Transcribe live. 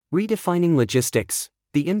Redefining logistics,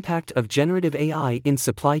 the impact of generative AI in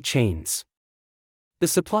supply chains. The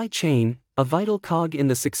supply chain, a vital cog in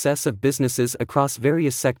the success of businesses across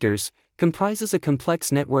various sectors, comprises a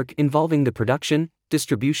complex network involving the production,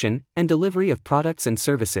 distribution, and delivery of products and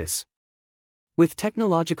services. With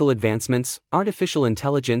technological advancements, artificial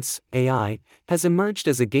intelligence, AI, has emerged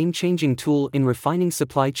as a game-changing tool in refining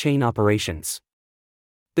supply chain operations.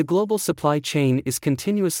 The global supply chain is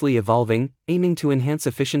continuously evolving, aiming to enhance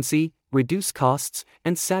efficiency, reduce costs,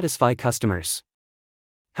 and satisfy customers.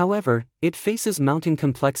 However, it faces mounting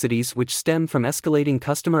complexities which stem from escalating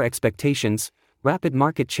customer expectations, rapid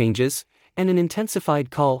market changes, and an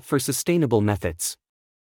intensified call for sustainable methods.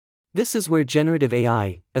 This is where generative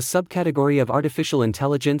AI, a subcategory of artificial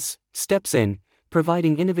intelligence, steps in,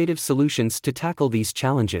 providing innovative solutions to tackle these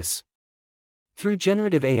challenges. Through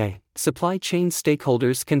generative AI, supply chain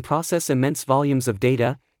stakeholders can process immense volumes of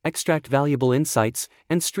data, extract valuable insights,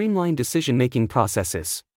 and streamline decision-making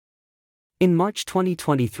processes. In March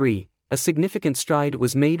 2023, a significant stride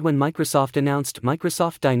was made when Microsoft announced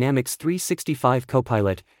Microsoft Dynamics 365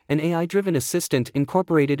 Copilot, an AI-driven assistant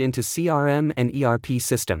incorporated into CRM and ERP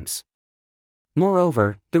systems.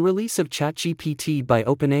 Moreover, the release of ChatGPT by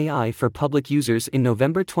OpenAI for public users in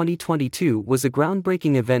November 2022 was a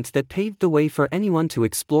groundbreaking event that paved the way for anyone to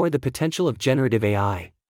explore the potential of generative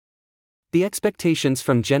AI. The expectations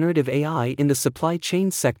from generative AI in the supply chain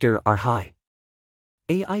sector are high.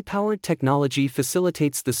 AI-powered technology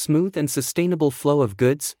facilitates the smooth and sustainable flow of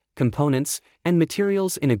goods, components, and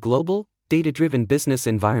materials in a global, data-driven business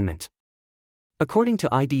environment. According to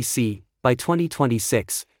IDC, by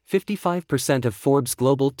 2026, 55% of Forbes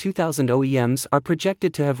Global 2000 OEMs are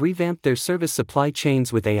projected to have revamped their service supply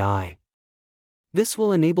chains with AI. This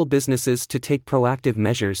will enable businesses to take proactive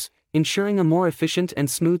measures, ensuring a more efficient and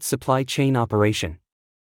smooth supply chain operation.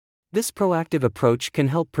 This proactive approach can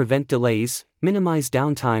help prevent delays, minimize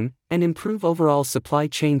downtime, and improve overall supply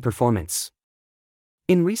chain performance.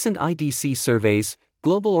 In recent IDC surveys,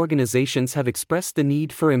 global organizations have expressed the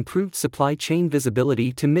need for improved supply chain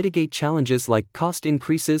visibility to mitigate challenges like cost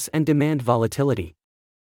increases and demand volatility.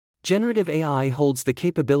 Generative AI holds the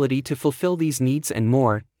capability to fulfill these needs and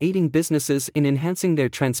more, aiding businesses in enhancing their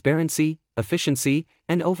transparency, efficiency,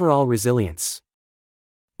 and overall resilience.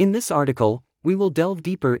 In this article, we will delve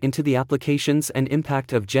deeper into the applications and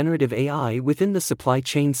impact of generative AI within the supply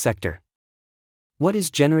chain sector. What is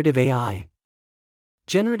generative AI?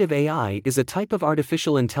 Generative AI is a type of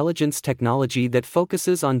artificial intelligence technology that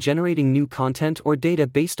focuses on generating new content or data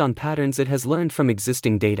based on patterns it has learned from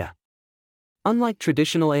existing data. Unlike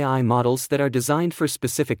traditional AI models that are designed for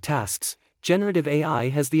specific tasks, generative AI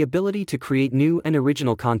has the ability to create new and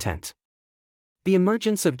original content. The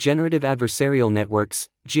emergence of generative adversarial networks,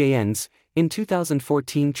 GANs, in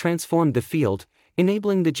 2014 transformed the field,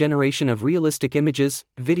 enabling the generation of realistic images,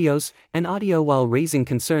 videos, and audio while raising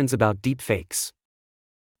concerns about deepfakes.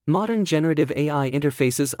 Modern generative AI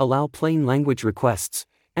interfaces allow plain language requests,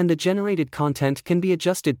 and the generated content can be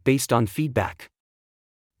adjusted based on feedback.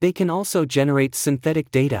 They can also generate synthetic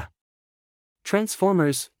data.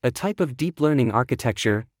 Transformers, a type of deep learning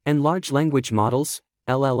architecture, and large language models,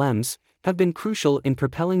 LLMs, have been crucial in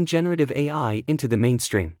propelling generative AI into the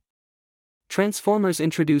mainstream. Transformers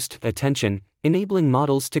introduced attention, enabling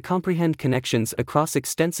models to comprehend connections across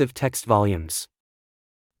extensive text volumes.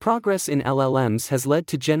 Progress in LLMs has led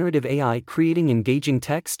to generative AI creating engaging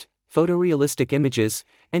text, photorealistic images,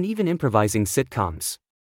 and even improvising sitcoms.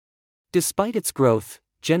 Despite its growth,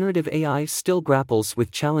 generative AI still grapples with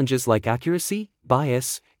challenges like accuracy,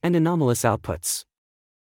 bias, and anomalous outputs.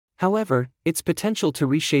 However, its potential to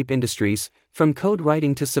reshape industries, from code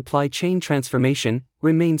writing to supply chain transformation,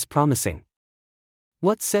 remains promising.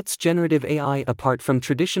 What sets generative AI apart from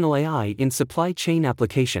traditional AI in supply chain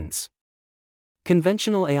applications?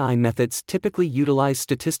 Conventional AI methods typically utilize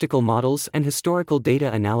statistical models and historical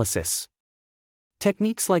data analysis.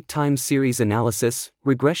 Techniques like time series analysis,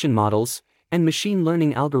 regression models, and machine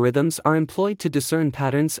learning algorithms are employed to discern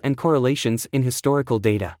patterns and correlations in historical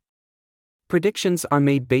data. Predictions are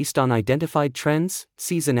made based on identified trends,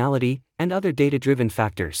 seasonality, and other data-driven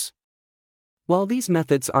factors. While these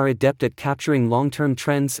methods are adept at capturing long-term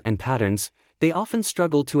trends and patterns, they often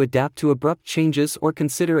struggle to adapt to abrupt changes or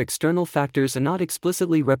consider external factors not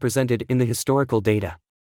explicitly represented in the historical data.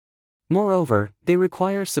 Moreover, they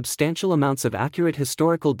require substantial amounts of accurate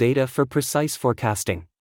historical data for precise forecasting.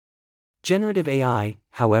 Generative AI,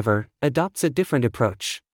 however, adopts a different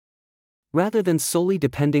approach. Rather than solely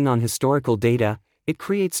depending on historical data, it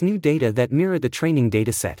creates new data that mirror the training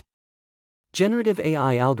dataset. Generative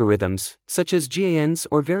AI algorithms, such as GANs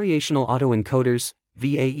or variational autoencoders,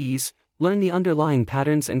 VAEs, learn the underlying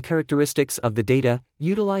patterns and characteristics of the data,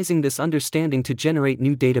 utilizing this understanding to generate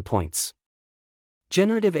new data points.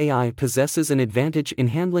 Generative AI possesses an advantage in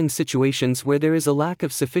handling situations where there is a lack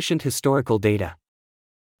of sufficient historical data.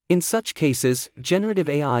 In such cases, generative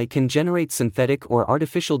AI can generate synthetic or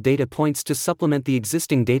artificial data points to supplement the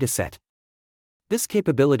existing dataset. This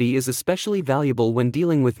capability is especially valuable when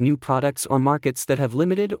dealing with new products or markets that have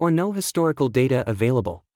limited or no historical data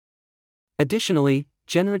available. Additionally,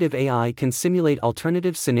 generative AI can simulate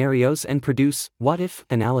alternative scenarios and produce what-if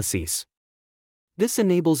analyses. This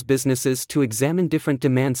enables businesses to examine different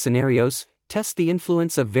demand scenarios, test the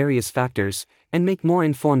influence of various factors, and make more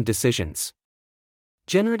informed decisions.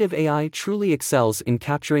 Generative AI truly excels in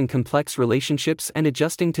capturing complex relationships and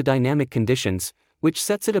adjusting to dynamic conditions, which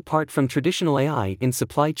sets it apart from traditional AI in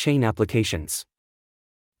supply chain applications.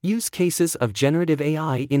 Use cases of generative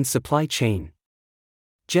AI in supply chain.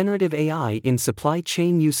 Generative AI in supply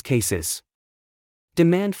chain use cases.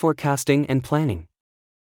 Demand forecasting and planning.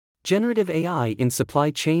 Generative AI in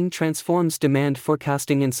supply chain transforms demand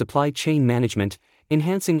forecasting and supply chain management,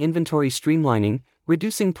 enhancing inventory streamlining,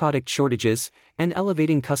 reducing product shortages, and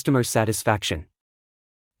elevating customer satisfaction.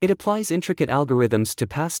 It applies intricate algorithms to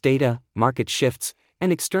past data, market shifts,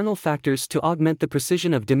 and external factors to augment the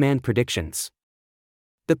precision of demand predictions.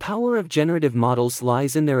 The power of generative models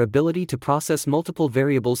lies in their ability to process multiple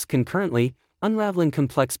variables concurrently, unraveling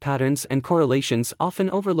complex patterns and correlations often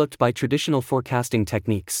overlooked by traditional forecasting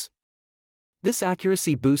techniques. This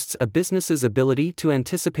accuracy boosts a business's ability to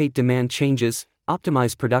anticipate demand changes,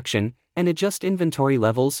 optimize production, and adjust inventory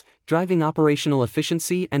levels, driving operational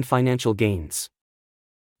efficiency and financial gains.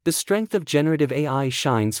 The strength of generative AI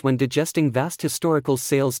shines when digesting vast historical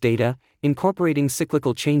sales data, incorporating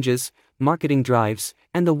cyclical changes, marketing drives,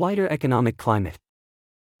 and the wider economic climate.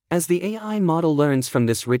 As the AI model learns from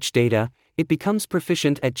this rich data, it becomes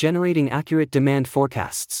proficient at generating accurate demand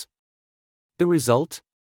forecasts. The result?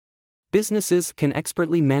 Businesses can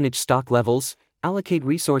expertly manage stock levels, allocate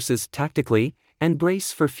resources tactically, and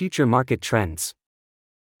brace for future market trends.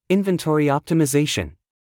 Inventory optimization.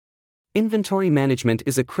 Inventory management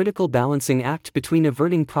is a critical balancing act between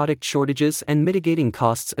averting product shortages and mitigating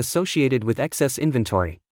costs associated with excess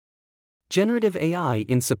inventory. Generative AI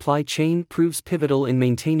in supply chain proves pivotal in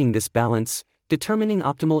maintaining this balance, determining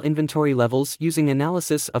optimal inventory levels using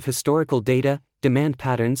analysis of historical data, demand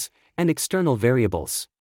patterns, and external variables.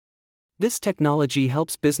 This technology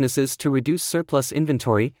helps businesses to reduce surplus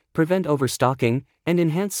inventory, prevent overstocking, and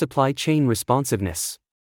enhance supply chain responsiveness.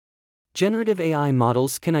 Generative AI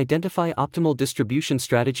models can identify optimal distribution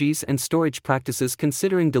strategies and storage practices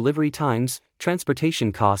considering delivery times,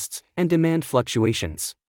 transportation costs, and demand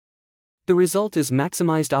fluctuations. The result is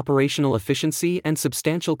maximized operational efficiency and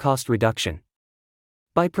substantial cost reduction.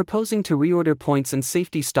 By proposing to reorder points and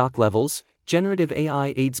safety stock levels, generative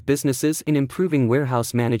AI aids businesses in improving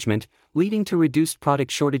warehouse management, leading to reduced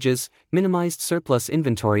product shortages, minimized surplus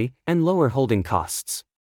inventory, and lower holding costs.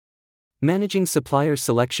 Managing supplier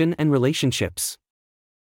selection and relationships.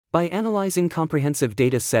 By analyzing comprehensive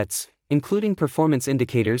data sets, including performance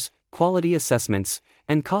indicators, quality assessments,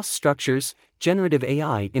 and cost structures, generative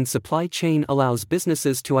AI in supply chain allows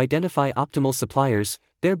businesses to identify optimal suppliers,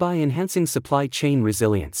 thereby enhancing supply chain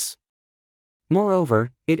resilience.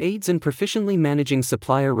 Moreover, it aids in proficiently managing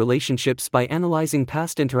supplier relationships by analyzing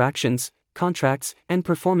past interactions, contracts, and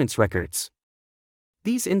performance records.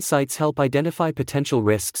 These insights help identify potential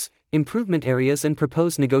risks, improvement areas, and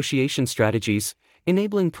propose negotiation strategies,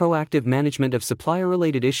 enabling proactive management of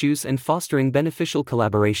supplier-related issues and fostering beneficial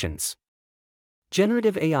collaborations.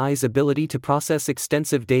 Generative AI's ability to process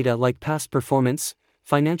extensive data like past performance,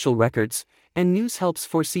 financial records, and news helps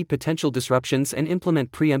foresee potential disruptions and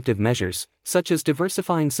implement preemptive measures, such as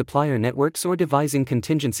diversifying supplier networks or devising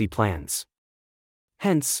contingency plans.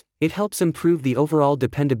 Hence, it helps improve the overall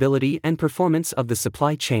dependability and performance of the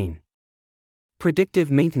supply chain.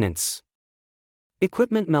 Predictive maintenance.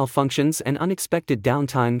 Equipment malfunctions and unexpected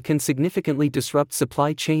downtime can significantly disrupt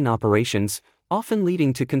supply chain operations, often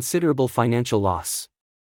leading to considerable financial loss.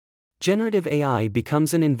 Generative AI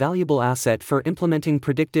becomes an invaluable asset for implementing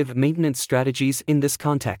predictive maintenance strategies in this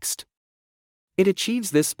context. It achieves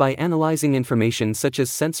this by analyzing information such as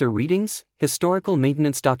sensor readings, historical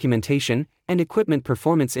maintenance documentation, and equipment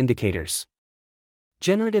performance indicators.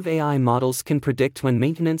 Generative AI models can predict when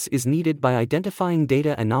maintenance is needed by identifying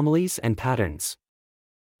data anomalies and patterns.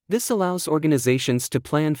 This allows organizations to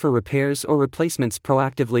plan for repairs or replacements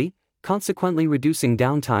proactively, consequently reducing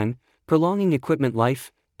downtime, prolonging equipment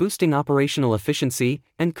life, boosting operational efficiency,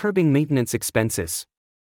 and curbing maintenance expenses.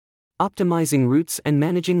 Optimizing routes and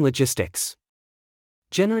managing logistics.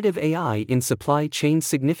 Generative AI in supply chain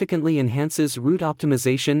significantly enhances route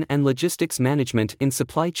optimization and logistics management in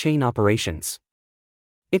supply chain operations.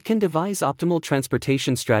 It can devise optimal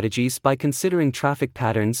transportation strategies by considering traffic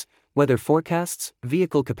patterns, weather forecasts,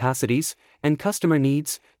 vehicle capacities, and customer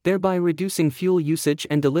needs, thereby reducing fuel usage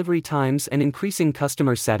and delivery times and increasing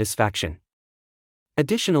customer satisfaction.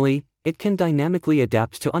 Additionally, it can dynamically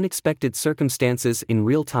adapt to unexpected circumstances in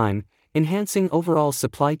real time, enhancing overall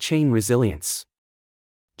supply chain resilience.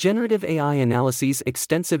 Generative AI analyses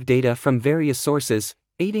extensive data from various sources,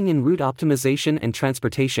 aiding in route optimization and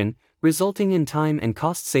transportation, resulting in time and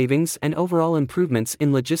cost savings and overall improvements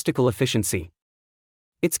in logistical efficiency.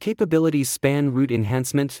 Its capabilities span route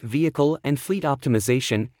enhancement, vehicle and fleet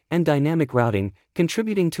optimization, and dynamic routing,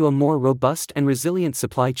 contributing to a more robust and resilient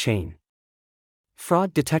supply chain.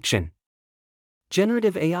 Fraud detection.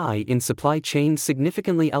 Generative AI in supply chain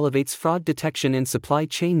significantly elevates fraud detection in supply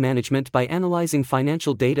chain management by analyzing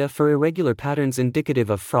financial data for irregular patterns indicative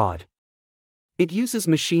of fraud. It uses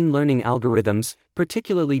machine learning algorithms,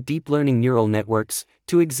 particularly deep learning neural networks,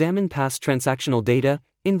 to examine past transactional data,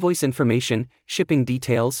 invoice information, shipping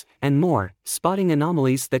details, and more, spotting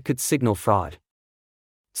anomalies that could signal fraud.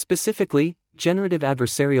 Specifically, generative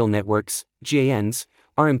adversarial networks, GANs,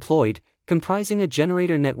 are employed, comprising a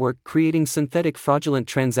generator network creating synthetic fraudulent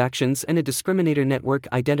transactions and a discriminator network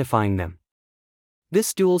identifying them.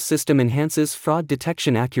 This dual system enhances fraud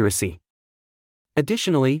detection accuracy.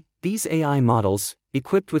 Additionally, these AI models,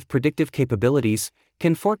 equipped with predictive capabilities,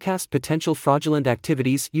 can forecast potential fraudulent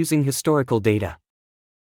activities using historical data.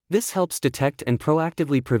 This helps detect and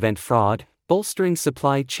proactively prevent fraud, bolstering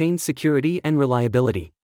supply chain security and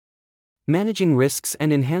reliability. Managing risks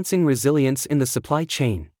and enhancing resilience in the supply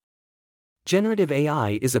chain. Generative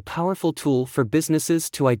AI is a powerful tool for businesses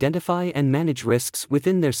to identify and manage risks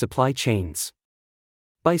within their supply chains.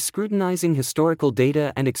 By scrutinizing historical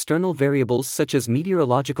data and external variables such as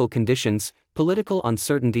meteorological conditions, political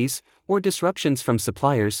uncertainties, or disruptions from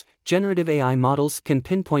suppliers, generative AI models can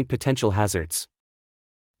pinpoint potential hazards.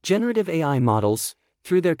 Generative AI models,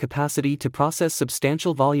 through their capacity to process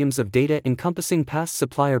substantial volumes of data encompassing past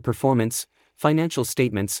supplier performance, financial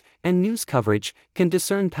statements, and news coverage, can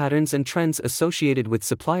discern patterns and trends associated with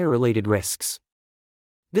supplier-related risks.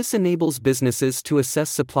 This enables businesses to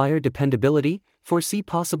assess supplier dependability, foresee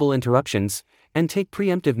possible interruptions, and take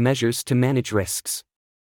preemptive measures to manage risks.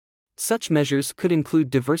 Such measures could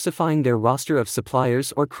include diversifying their roster of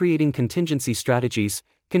suppliers or creating contingency strategies,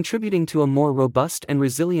 contributing to a more robust and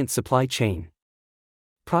resilient supply chain.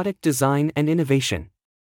 Product design and innovation.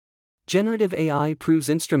 Generative AI proves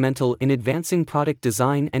instrumental in advancing product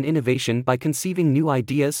design and innovation by conceiving new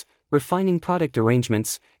ideas, refining product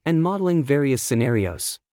arrangements, and modeling various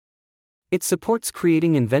scenarios. It supports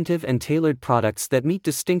creating inventive and tailored products that meet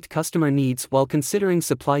distinct customer needs while considering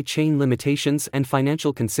supply chain limitations and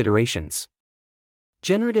financial considerations.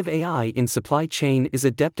 Generative AI in supply chain is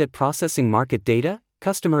adept at processing market data,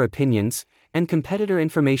 customer opinions, and competitor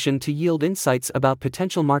information to yield insights about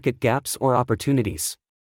potential market gaps or opportunities.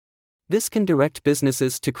 This can direct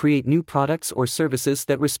businesses to create new products or services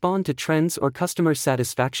that respond to trends or customer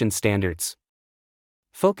satisfaction standards.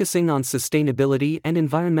 Focusing on sustainability and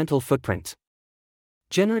environmental footprint.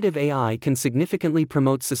 Generative AI can significantly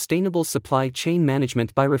promote sustainable supply chain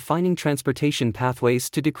management by refining transportation pathways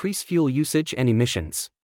to decrease fuel usage and emissions.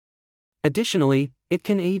 Additionally, it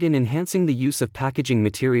can aid in enhancing the use of packaging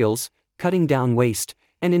materials, cutting down waste,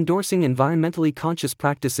 and endorsing environmentally conscious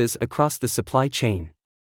practices across the supply chain.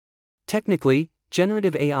 Technically,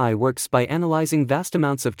 generative AI works by analyzing vast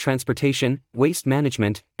amounts of transportation, waste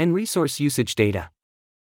management, and resource usage data.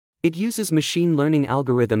 It uses machine learning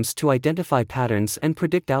algorithms to identify patterns and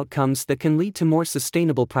predict outcomes that can lead to more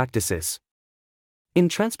sustainable practices. In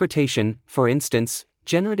transportation, for instance,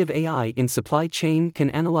 generative AI in supply chain can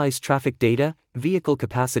analyze traffic data, vehicle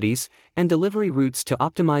capacities, and delivery routes to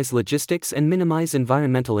optimize logistics and minimize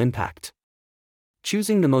environmental impact.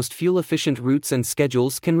 Choosing the most fuel-efficient routes and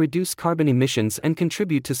schedules can reduce carbon emissions and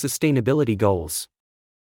contribute to sustainability goals.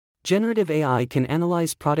 Generative AI can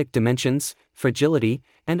analyze product dimensions, fragility,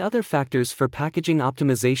 and other factors for packaging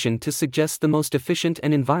optimization to suggest the most efficient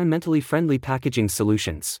and environmentally friendly packaging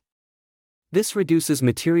solutions. This reduces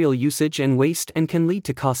material usage and waste and can lead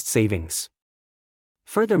to cost savings.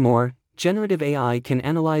 Furthermore, generative AI can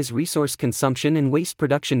analyze resource consumption and waste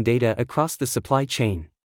production data across the supply chain.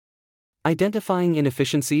 Identifying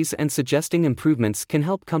inefficiencies and suggesting improvements can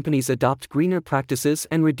help companies adopt greener practices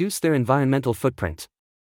and reduce their environmental footprint.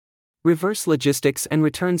 Reverse logistics and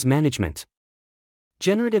returns management.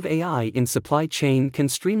 Generative AI in supply chain can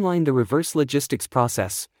streamline the reverse logistics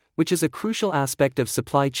process, which is a crucial aspect of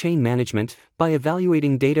supply chain management, by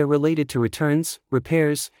evaluating data related to returns,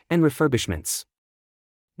 repairs, and refurbishments.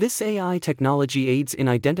 This AI technology aids in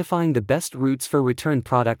identifying the best routes for returned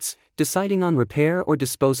products, deciding on repair or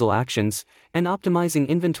disposal actions, and optimizing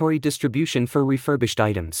inventory distribution for refurbished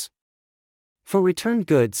items. For returned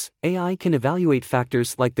goods, AI can evaluate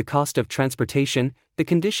factors like the cost of transportation, the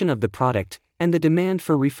condition of the product, and the demand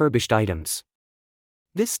for refurbished items.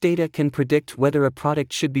 This data can predict whether a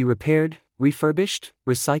product should be repaired, refurbished,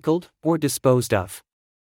 recycled, or disposed of.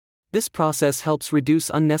 This process helps reduce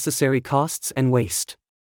unnecessary costs and waste.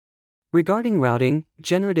 Regarding routing,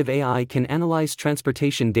 generative AI can analyze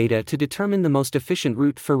transportation data to determine the most efficient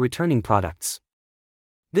route for returning products.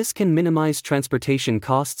 This can minimize transportation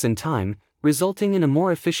costs and time, resulting in a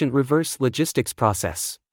more efficient reverse logistics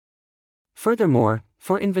process. Furthermore,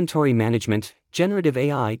 for inventory management, generative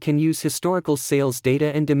AI can use historical sales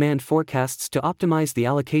data and demand forecasts to optimize the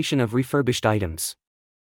allocation of refurbished items.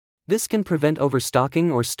 This can prevent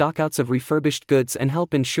overstocking or stockouts of refurbished goods and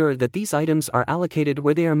help ensure that these items are allocated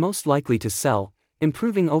where they are most likely to sell,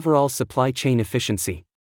 improving overall supply chain efficiency.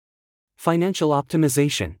 Financial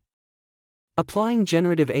optimization. Applying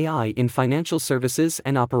generative AI in financial services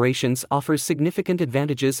and operations offers significant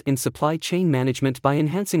advantages in supply chain management by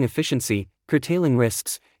enhancing efficiency, curtailing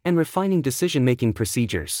risks, and refining decision-making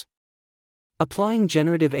procedures. Applying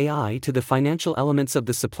generative AI to the financial elements of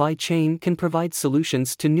the supply chain can provide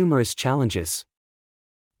solutions to numerous challenges.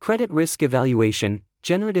 Credit risk evaluation.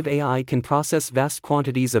 Generative AI can process vast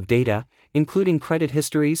quantities of data, including credit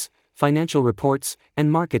histories, financial reports,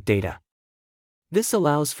 and market data. This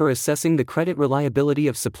allows for assessing the credit reliability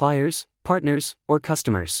of suppliers, partners, or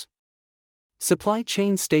customers. Supply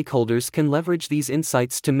chain stakeholders can leverage these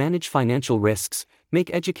insights to manage financial risks,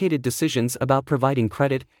 make educated decisions about providing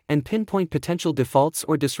credit, and pinpoint potential defaults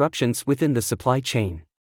or disruptions within the supply chain.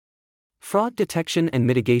 Fraud detection and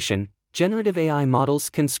mitigation. Generative AI models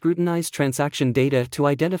can scrutinize transaction data to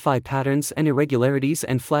identify patterns and irregularities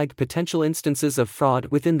and flag potential instances of fraud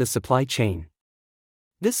within the supply chain.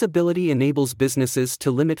 This ability enables businesses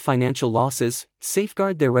to limit financial losses,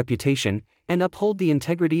 safeguard their reputation, and uphold the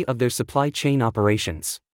integrity of their supply chain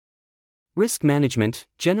operations. Risk management.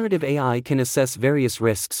 Generative AI can assess various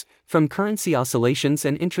risks, from currency oscillations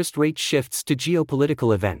and interest rate shifts to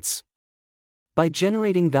geopolitical events. By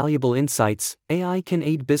generating valuable insights, AI can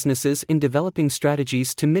aid businesses in developing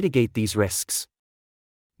strategies to mitigate these risks.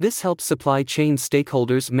 This helps supply chain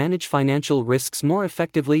stakeholders manage financial risks more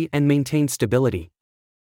effectively and maintain stability.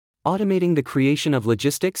 Automating the creation of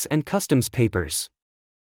logistics and customs papers.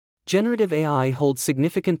 Generative AI holds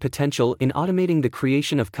significant potential in automating the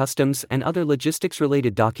creation of customs and other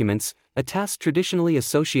logistics-related documents, a task traditionally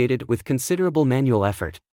associated with considerable manual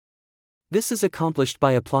effort. This is accomplished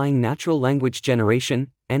by applying natural language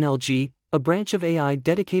generation, NLG, a branch of AI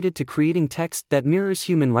dedicated to creating text that mirrors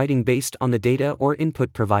human writing based on the data or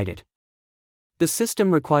input provided. The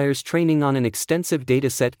system requires training on an extensive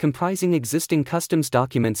dataset comprising existing customs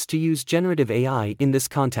documents to use generative AI in this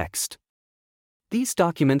context. These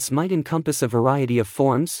documents might encompass a variety of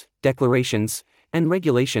forms, declarations, and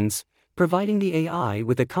regulations, providing the AI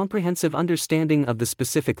with a comprehensive understanding of the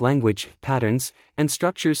specific language, patterns, and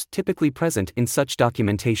structures typically present in such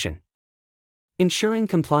documentation. Ensuring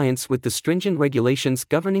compliance with the stringent regulations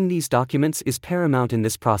governing these documents is paramount in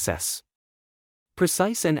this process.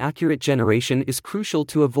 Precise and accurate generation is crucial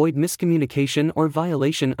to avoid miscommunication or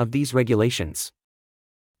violation of these regulations.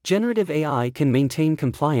 Generative AI can maintain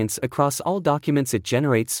compliance across all documents it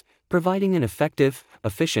generates, providing an effective,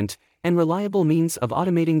 efficient, and reliable means of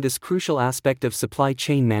automating this crucial aspect of supply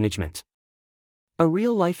chain management. A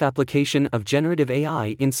real-life application of generative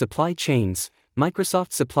AI in supply chains,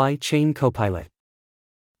 Microsoft Supply Chain Copilot.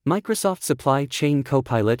 Microsoft Supply Chain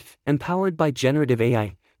Copilot, empowered by generative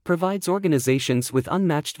AI, provides organizations with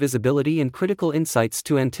unmatched visibility and critical insights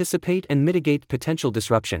to anticipate and mitigate potential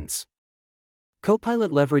disruptions.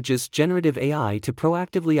 Copilot leverages generative AI to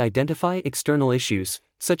proactively identify external issues,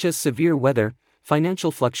 such as severe weather,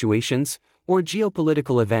 financial fluctuations, or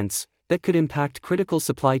geopolitical events, that could impact critical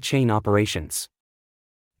supply chain operations.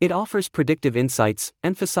 It offers predictive insights,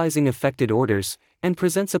 emphasizing affected orders, and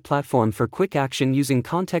presents a platform for quick action using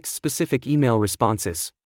context-specific email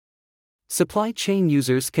responses. Supply chain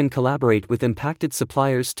users can collaborate with impacted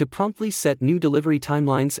suppliers to promptly set new delivery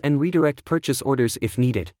timelines and redirect purchase orders if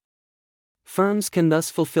needed. Firms can thus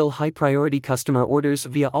fulfill high-priority customer orders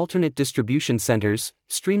via alternate distribution centers,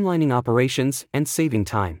 streamlining operations and saving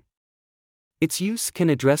time. Its use can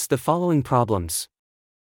address the following problems.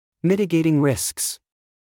 Mitigating risks.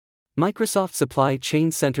 Microsoft Supply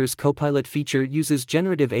Chain Center's Copilot feature uses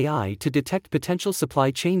generative AI to detect potential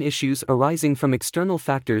supply chain issues arising from external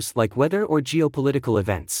factors like weather or geopolitical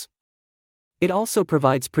events. It also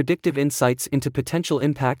provides predictive insights into potential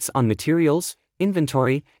impacts on materials,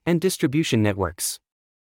 inventory, and distribution networks.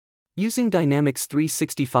 Using Dynamics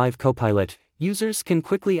 365 Copilot, users can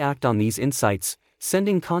quickly act on these insights,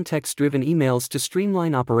 sending context-driven emails to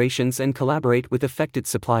streamline operations and collaborate with affected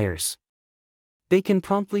suppliers. They can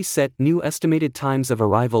promptly set new estimated times of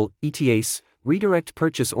arrival, ETAs, redirect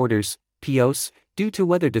purchase orders, POs, due to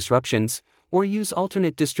weather disruptions, or use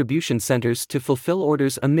alternate distribution centers to fulfill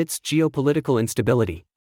orders amidst geopolitical instability.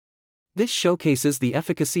 This showcases the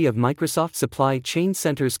efficacy of Microsoft Supply Chain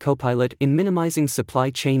Center's Copilot in minimizing supply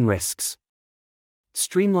chain risks.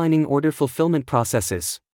 Streamlining order fulfillment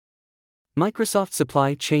processes. Microsoft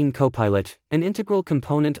Supply Chain Copilot, an integral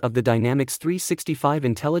component of the Dynamics 365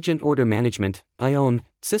 Intelligent Order Management (IOM)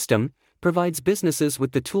 system, provides businesses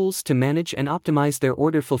with the tools to manage and optimize their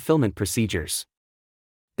order fulfillment procedures.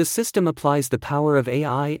 The system applies the power of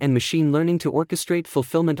AI and machine learning to orchestrate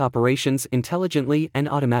fulfillment operations intelligently and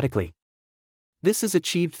automatically. This is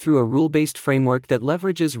achieved through a rule-based framework that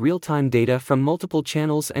leverages real-time data from multiple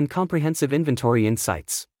channels and comprehensive inventory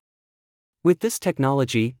insights. With this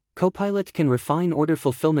technology, Copilot can refine order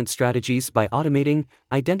fulfillment strategies by automating,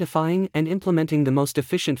 identifying, and implementing the most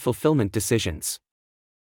efficient fulfillment decisions.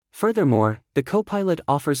 Furthermore, the Copilot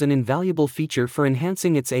offers an invaluable feature for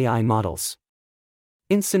enhancing its AI models.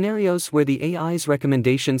 In scenarios where the AI's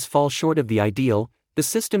recommendations fall short of the ideal, the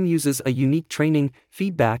system uses a unique training,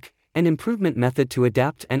 feedback, and improvement method to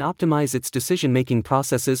adapt and optimize its decision-making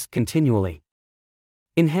processes continually.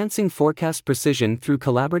 Enhancing forecast precision through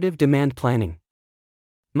collaborative demand planning.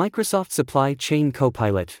 Microsoft Supply Chain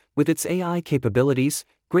Copilot, with its AI capabilities,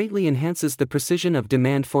 greatly enhances the precision of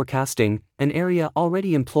demand forecasting, an area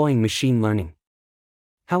already employing machine learning.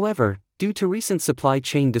 However, due to recent supply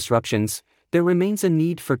chain disruptions, there remains a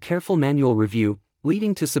need for careful manual review,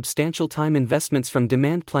 leading to substantial time investments from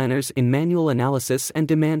demand planners in manual analysis and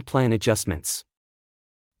demand plan adjustments.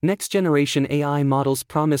 Next-generation AI models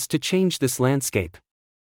promise to change this landscape.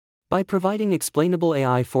 By providing explainable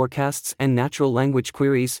AI forecasts and natural language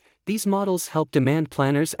queries, these models help demand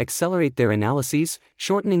planners accelerate their analyses,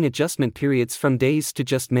 shortening adjustment periods from days to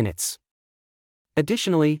just minutes.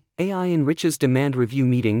 Additionally, AI enriches demand review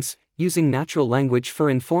meetings, using natural language for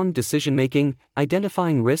informed decision-making,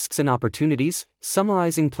 identifying risks and opportunities,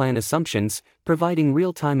 summarizing plan assumptions, providing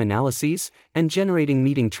real-time analyses, and generating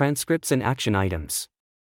meeting transcripts and action items.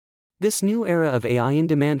 This new era of AI in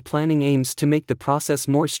demand planning aims to make the process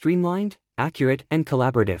more streamlined, accurate, and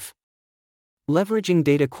collaborative. Leveraging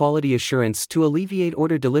data quality assurance to alleviate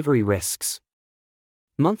order delivery risks.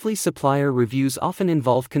 Monthly supplier reviews often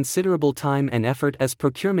involve considerable time and effort as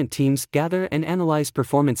procurement teams gather and analyze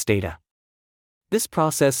performance data. This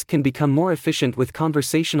process can become more efficient with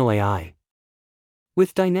conversational AI.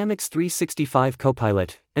 With Dynamics 365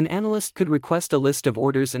 Copilot, an analyst could request a list of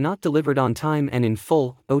orders not delivered on time and in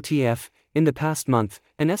full, OTF, in the past month,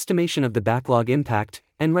 an estimation of the backlog impact,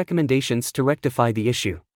 and recommendations to rectify the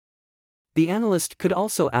issue. The analyst could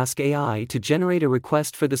also ask AI to generate a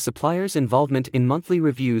request for the supplier's involvement in monthly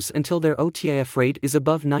reviews until their OTIF rate is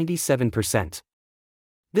above 97%.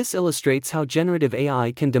 This illustrates how generative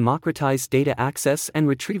AI can democratize data access and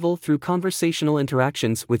retrieval through conversational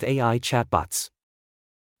interactions with AI chatbots.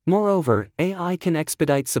 Moreover, AI can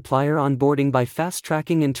expedite supplier onboarding by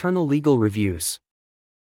fast-tracking internal legal reviews.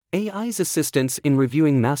 AI's assistance in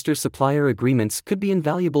reviewing master supplier agreements could be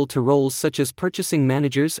invaluable to roles such as purchasing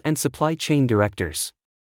managers and supply chain directors.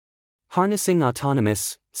 Harnessing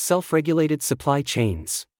autonomous, self-regulated supply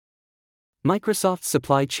chains. Microsoft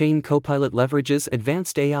Supply Chain Copilot leverages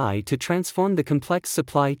advanced AI to transform the complex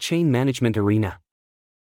supply chain management arena.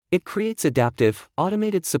 It creates adaptive,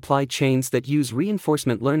 automated supply chains that use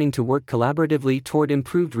reinforcement learning to work collaboratively toward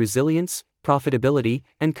improved resilience, profitability,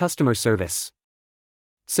 and customer service.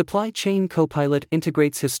 Supply Chain Copilot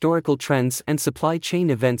integrates historical trends and supply chain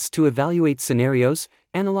events to evaluate scenarios,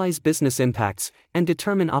 analyze business impacts, and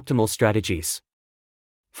determine optimal strategies.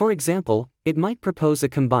 For example, it might propose a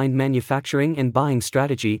combined manufacturing and buying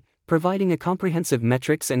strategy, providing a comprehensive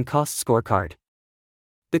metrics and cost scorecard.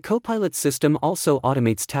 The Copilot system also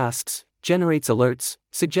automates tasks, generates alerts,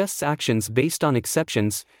 suggests actions based on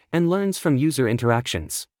exceptions, and learns from user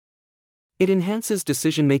interactions. It enhances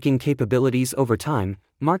decision-making capabilities over time,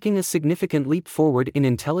 marking a significant leap forward in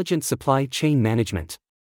intelligent supply chain management.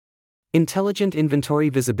 Intelligent inventory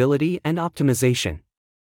visibility and optimization.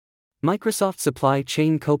 Microsoft Supply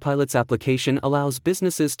Chain Copilot's application allows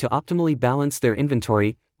businesses to optimally balance their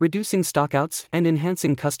inventory, reducing stockouts and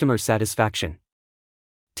enhancing customer satisfaction.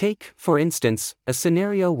 Take, for instance, a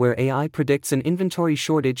scenario where AI predicts an inventory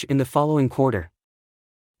shortage in the following quarter.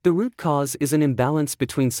 The root cause is an imbalance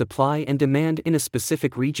between supply and demand in a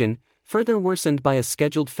specific region, further worsened by a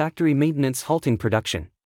scheduled factory maintenance halting production.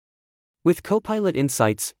 With Copilot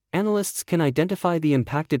Insights, analysts can identify the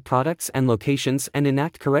impacted products and locations and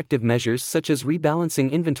enact corrective measures such as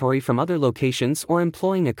rebalancing inventory from other locations or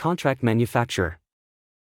employing a contract manufacturer.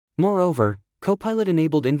 Moreover,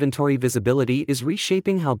 Copilot-enabled inventory visibility is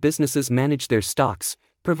reshaping how businesses manage their stocks,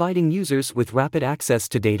 providing users with rapid access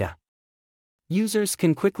to data. Users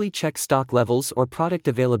can quickly check stock levels or product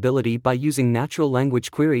availability by using natural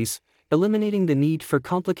language queries, eliminating the need for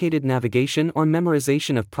complicated navigation or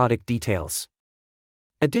memorization of product details.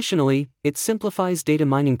 Additionally, it simplifies data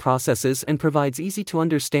mining processes and provides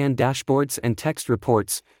easy-to-understand dashboards and text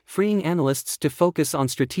reports, freeing analysts to focus on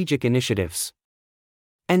strategic initiatives.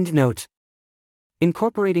 Endnote.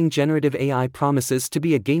 Incorporating generative AI promises to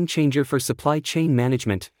be a game-changer for supply chain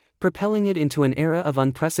management, propelling it into an era of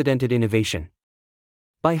unprecedented innovation.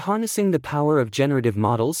 By harnessing the power of generative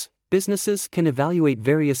models, businesses can evaluate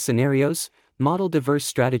various scenarios, model diverse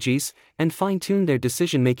strategies, and fine-tune their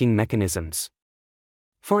decision-making mechanisms.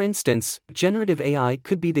 For instance, generative AI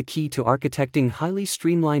could be the key to architecting highly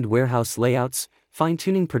streamlined warehouse layouts,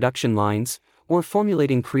 fine-tuning production lines, or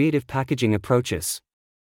formulating creative packaging approaches.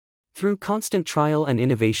 Through constant trial and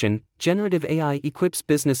innovation, generative AI equips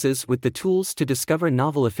businesses with the tools to discover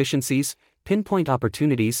novel efficiencies, pinpoint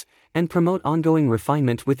opportunities, and promote ongoing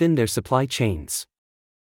refinement within their supply chains.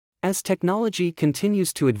 As technology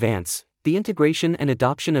continues to advance, the integration and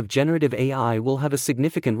adoption of generative AI will have a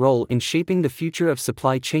significant role in shaping the future of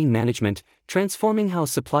supply chain management, transforming how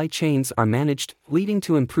supply chains are managed, leading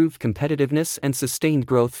to improved competitiveness and sustained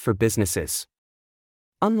growth for businesses.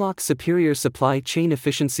 Unlock superior supply chain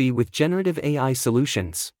efficiency with generative AI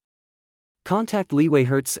solutions. Contact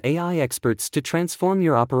LeewayHertz AI experts to transform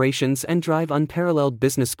your operations and drive unparalleled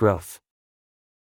business growth.